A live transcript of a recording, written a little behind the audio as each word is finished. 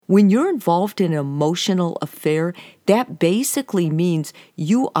when you're involved in an emotional affair, that basically means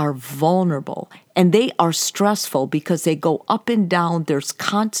you are vulnerable and they are stressful because they go up and down. There's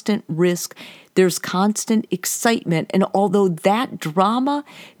constant risk. There's constant excitement. And although that drama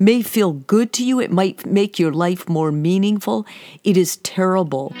may feel good to you, it might make your life more meaningful, it is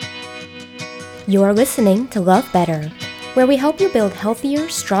terrible. You're listening to Love Better, where we help you build healthier,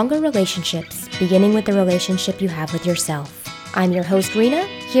 stronger relationships, beginning with the relationship you have with yourself. I'm your host, Rena,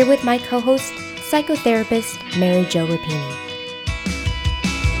 here with my co-host, psychotherapist Mary Jo Rapini.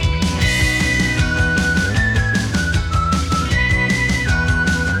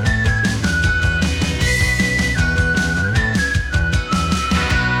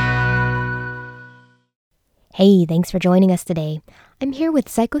 Hey, thanks for joining us today. I'm here with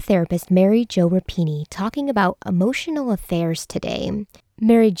psychotherapist Mary Jo Rapini talking about emotional affairs today.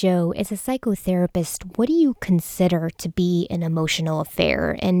 Mary Jo, as a psychotherapist, what do you consider to be an emotional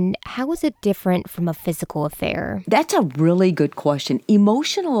affair, and how is it different from a physical affair? That's a really good question.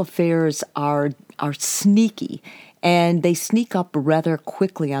 Emotional affairs are sneaky, and they sneak up rather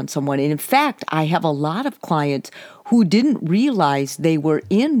quickly on someone. And in fact, I have a lot of clients who didn't realize they were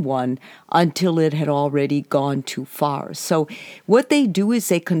in one until it had already gone too far. So what they do is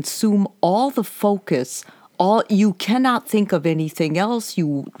they consume all the focus. You cannot think of anything else. You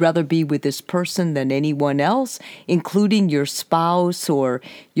would rather be with this person than anyone else, including your spouse or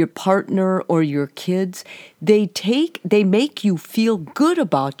your partner or your kids. They make you feel good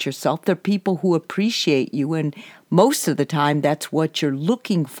about yourself. They're people who appreciate you, and most of the time that's what you're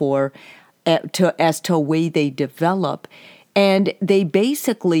looking for as to a way they develop. And they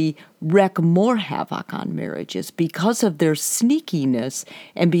basically wreak more havoc on marriages because of their sneakiness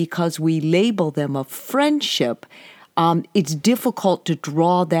and because we label them a friendship. It's difficult to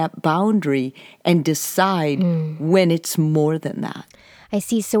draw that boundary and decide when it's more than that. I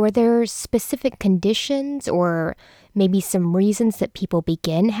see. So are there specific conditions or maybe some reasons that people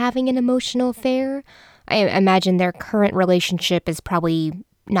begin having an emotional affair? I imagine their current relationship is probably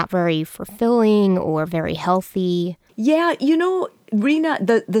not very fulfilling or very healthy. Yeah, Rena,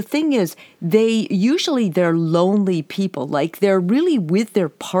 the thing is, they're lonely people. Like, they're really with their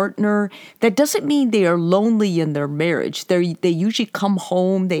partner. That doesn't mean they are lonely in their marriage. They usually come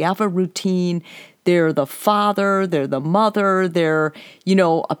home, they have a routine. They're the father, they're the mother, they're,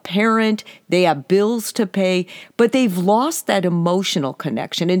 a parent, they have bills to pay, but they've lost that emotional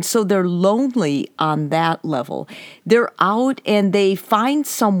connection. And so they're lonely on that level. They're out and they find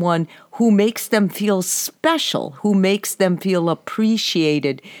someone who makes them feel special, who makes them feel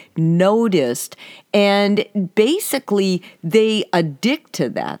appreciated, noticed. And basically, they addict to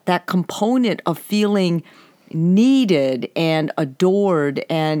that component of feeling needed and adored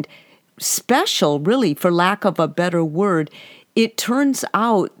and special, really, for lack of a better word. It turns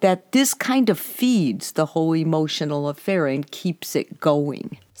out that this kind of feeds the whole emotional affair and keeps it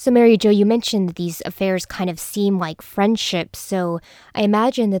going. So, Mary Jo, you mentioned that these affairs kind of seem like friendships. So I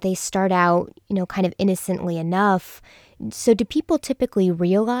imagine that they start out, kind of innocently enough. So do people typically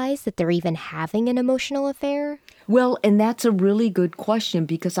realize that they're even having an emotional affair? Well, and that's a really good question,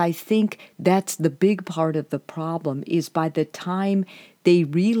 because I think that's the big part of the problem is by the time they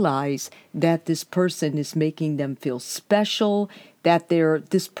realize that this person is making them feel special, that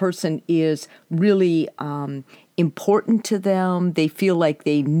this person is really important to them. They feel like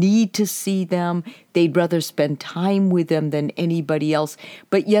they need to see them. They'd rather spend time with them than anybody else,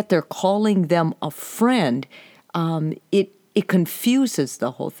 but yet they're calling them a friend. It confuses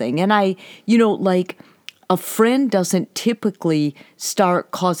the whole thing. And a friend doesn't typically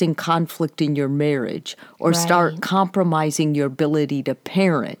start causing conflict in your marriage or start compromising your ability to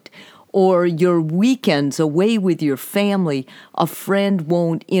parent or your weekends away with your family. A friend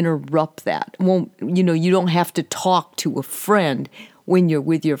won't interrupt that. You don't have to talk to a friend when you're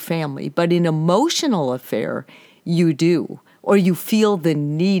with your family. But an emotional affair, you do, or you feel the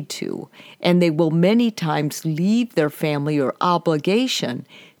need to. And they will many times leave their family or obligation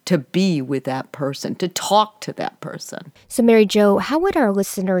to be with that person, to talk to that person. So, Mary Jo, how would our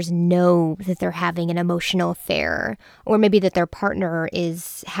listeners know that they're having an emotional affair, or maybe that their partner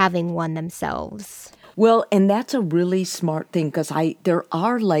is having one themselves? Well, and that's a really smart thing, because there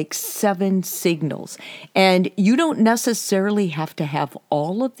are like 7 signals, and you don't necessarily have to have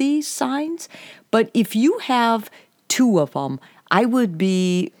all of these signs, but if you have 2 of them, I would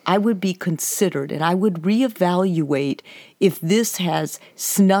be considered, and I would reevaluate if this has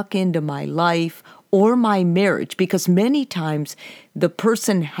snuck into my life or my marriage, because many times the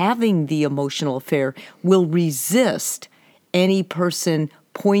person having the emotional affair will resist any person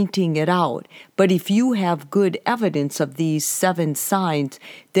pointing it out. But if you have good evidence of these 7 signs,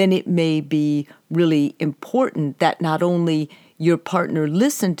 then it may be really important that not only your partner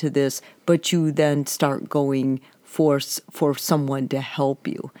listen to this, but you then start going for someone to help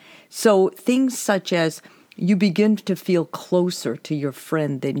you. So things such as you begin to feel closer to your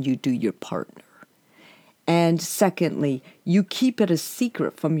friend than you do your partner. And secondly, you keep it a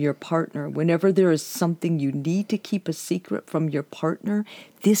secret from your partner. Whenever there is something you need to keep a secret from your partner,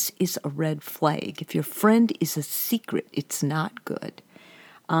 this is a red flag. If your friend is a secret, it's not good.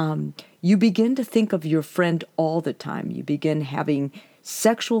 You begin to think of your friend all the time. You begin having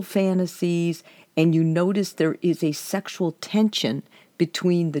sexual fantasies, and you notice there is a sexual tension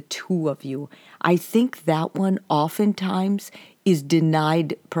between the two of you. I think that one oftentimes is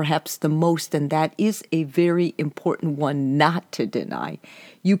denied perhaps the most, and that is a very important one not to deny.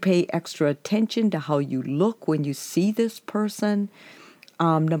 You pay extra attention to how you look when you see this person.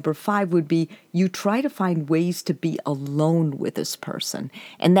 Number 5 would be you try to find ways to be alone with this person.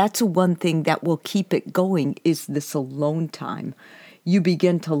 And that's one thing that will keep it going is this alone time. You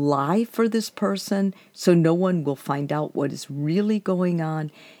begin to lie for this person so no one will find out what is really going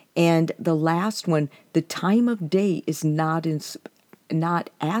on. And the last one, the time of day is not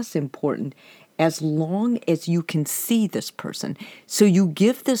as important as long as you can see this person. So you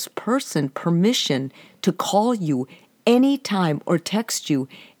give this person permission to call you anytime or text you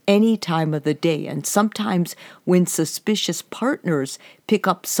any time of the day. And sometimes when suspicious partners pick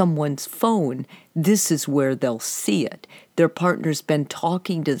up someone's phone, this is where they'll see it. Their partner's been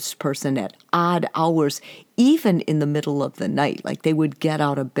talking to this person at odd hours, even in the middle of the night, like they would get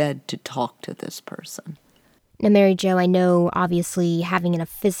out of bed to talk to this person. Now, Mary Jo, I know obviously having a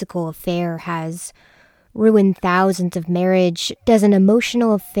physical affair has ruined thousands of marriage. Does an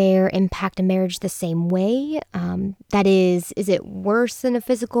emotional affair impact a marriage the same way? That is it worse than a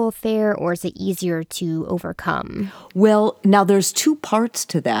physical affair, or is it easier to overcome? Well, now there's 2 parts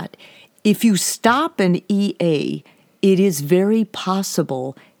to that. If you stop an EA, it is very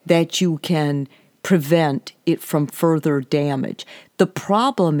possible that you can prevent it from further damage. The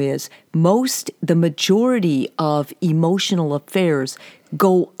problem is the majority of emotional affairs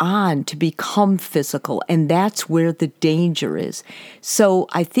go on to become physical, and that's where the danger is. So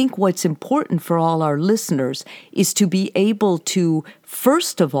I think what's important for all our listeners is to be able to,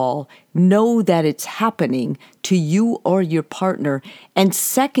 first of all, know that it's happening to you or your partner, and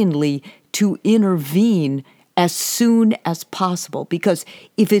secondly, to intervene as soon as possible. Because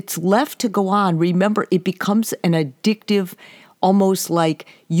if it's left to go on, remember, it becomes an addictive, almost like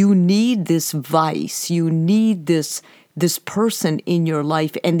you need this vice, you need this person in your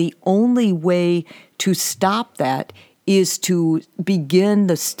life. And the only way to stop that is to begin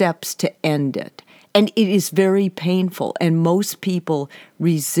the steps to end it. And it is very painful, and most people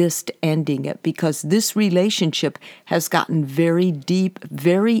resist ending it because this relationship has gotten very deep,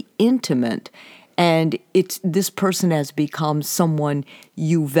 very intimate, and this person has become someone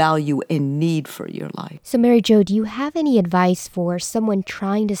you value and need for your life. So, Mary Jo, do you have any advice for someone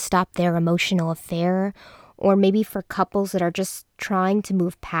trying to stop their emotional affair, or maybe for couples that are just trying to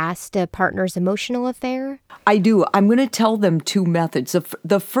move past a partner's emotional affair? I do. I'm going to tell them 2 methods.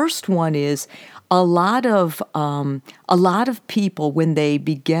 The first one is a lot of people, when they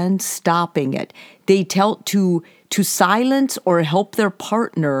begin stopping it, they tell to silence or help their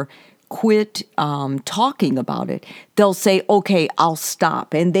partner quit talking about it. They'll say, okay, I'll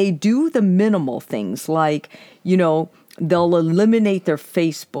stop. And they do the minimal things like, they'll eliminate their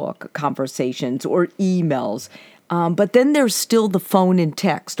Facebook conversations or emails. But then there's still the phone and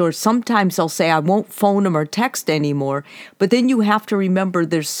text. Or sometimes they'll say, I won't phone them or text anymore. But then you have to remember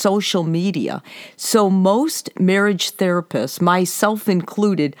there's social media. So most marriage therapists, myself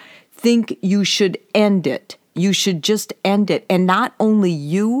included, think you should end it. You should just end it. And not only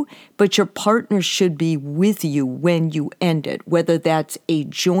you, but your partner should be with you when you end it, whether that's a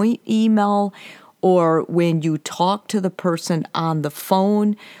joint email or when you talk to the person on the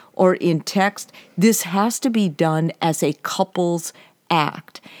phone or in text. This has to be done as a couple's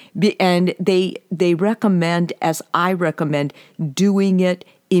act. And they recommend, as I recommend, doing it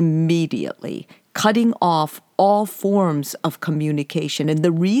immediately, cutting off all forms of communication. And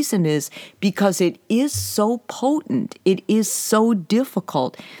the reason is because it is so potent, it is so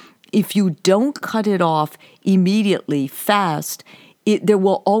difficult. If you don't cut it off immediately, fast, there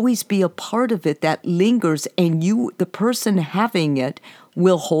will always be a part of it that lingers, and the person having it,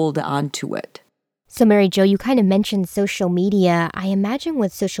 will hold on to it. So, Mary Jo, you kind of mentioned social media. I imagine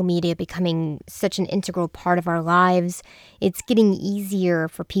with social media becoming such an integral part of our lives, it's getting easier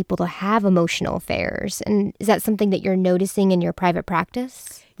for people to have emotional affairs. And is that something that you're noticing in your private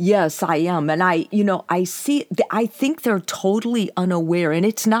practice? Yes, I am. And I think they're totally unaware. And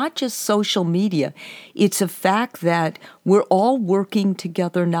it's not just social media. It's a fact that we're all working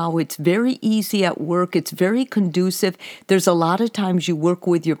together now. It's very easy at work. It's very conducive. There's a lot of times you work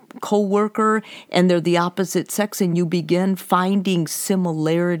with your coworker and they're the opposite sex and you begin finding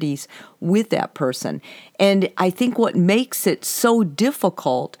similarities with that person. And I think what makes it so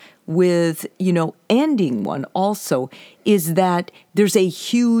difficult with, ending one also is that there's a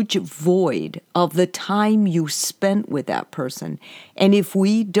huge void of the time you spent with that person. And if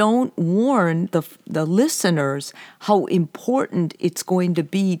we don't warn the listeners how important it's going to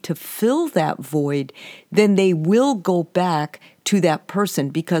be to fill that void, then they will go back to that person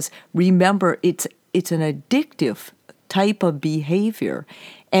because remember, it's an addictive type of behavior.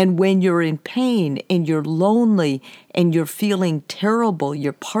 And when you're in pain and you're lonely and you're feeling terrible,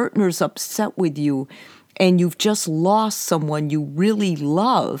 your partner's upset with you, and you've just lost someone you really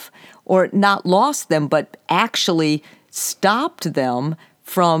love, or not lost them, but actually stopped them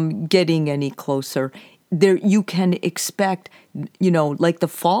from getting any closer, there you can expect, like the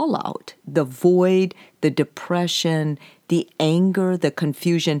fallout, the void, the depression, the anger, the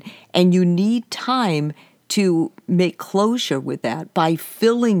confusion, and you need time to make closure with that by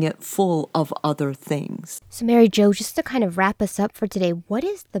filling it full of other things. So, Mary Jo, just to kind of wrap us up for today, what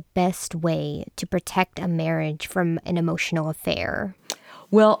is the best way to protect a marriage from an emotional affair?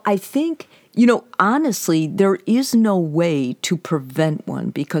 Well, I think, honestly, there is no way to prevent one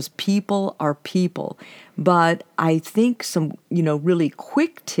because people are people. But I think some, really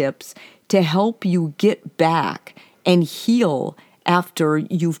quick tips to help you get back and heal after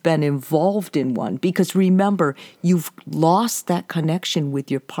you've been involved in one. Because remember, you've lost that connection with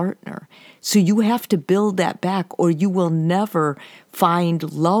your partner. So you have to build that back or you will never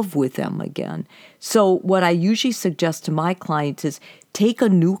find love with them again. So what I usually suggest to my clients is take a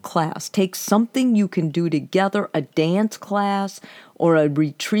new class, take something you can do together, a dance class or a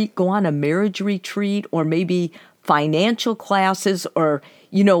retreat, go on a marriage retreat or maybe financial classes or,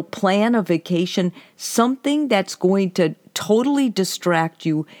 plan a vacation, something that's going to totally distract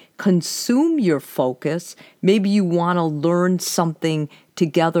you, consume your focus. Maybe you want to learn something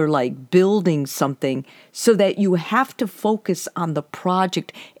together, like building something, so that you have to focus on the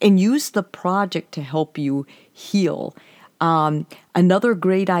project and use the project to help you heal. Another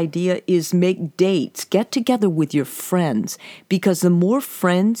great idea is make dates. Get together with your friends because the more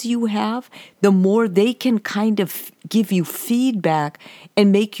friends you have, the more they can kind of give you feedback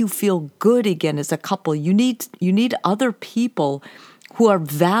and make you feel good again as a couple. You need other people who are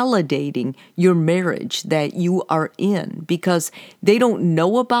validating your marriage that you are in because they don't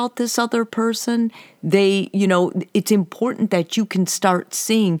know about this other person. It's important that you can start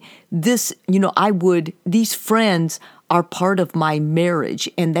seeing this, these friends are part of my marriage.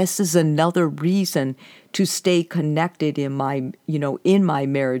 And this is another reason to stay connected in my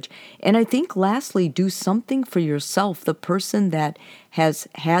marriage. And I think lastly, do something for yourself. The person that has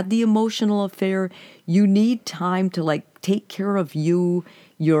had the emotional affair, you need time to take care of you,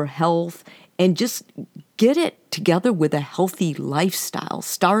 your health, and just get it together with a healthy lifestyle.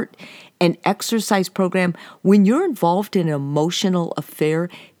 Start an exercise program. When you're involved in an emotional affair,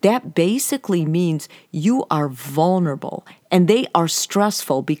 that basically means you are vulnerable and they are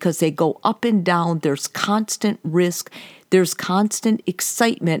stressful because they go up and down. There's constant risk. There's constant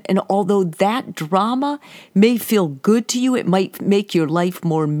excitement. And although that drama may feel good to you, it might make your life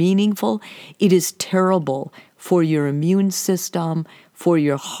more meaningful, it is terrible for your immune system, for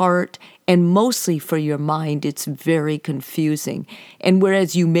your heart, and mostly for your mind. It's very confusing. And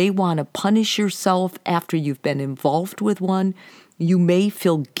whereas you may want to punish yourself after you've been involved with one, you may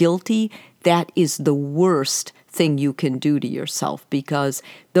feel guilty. That is the worst thing you can do to yourself because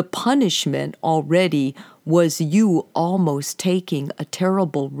the punishment already was you almost taking a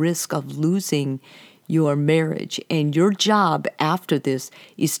terrible risk of losing your marriage. And your job after this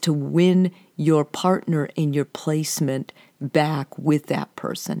is to win your partner and your placement back with that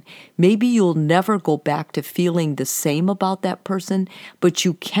person. Maybe you'll never go back to feeling the same about that person, but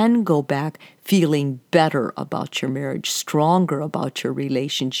you can go back feeling better about your marriage, stronger about your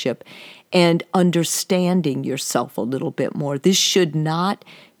relationship, and understanding yourself a little bit more. This should not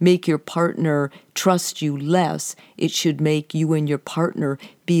make your partner trust you less. It should make you and your partner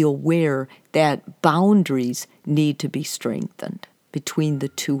be aware that boundaries need to be strengthened between the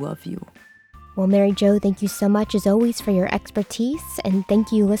two of you. Well, Mary Jo, thank you so much as always for your expertise, and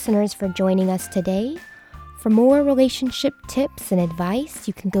thank you listeners for joining us today. For more relationship tips and advice,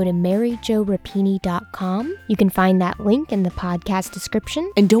 you can go to maryjorapini.com. You can find that link in the podcast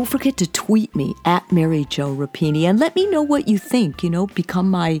description. And don't forget to tweet me at Mary Jo Rapini and let me know what you think. Become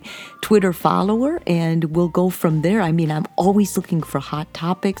my Twitter follower and we'll go from there. I mean, I'm always looking for hot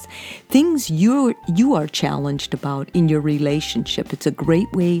topics, things you are challenged about in your relationship. It's a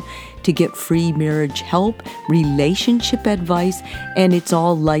great way to get free marriage help, relationship advice, and it's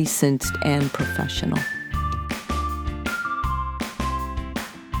all licensed and professional.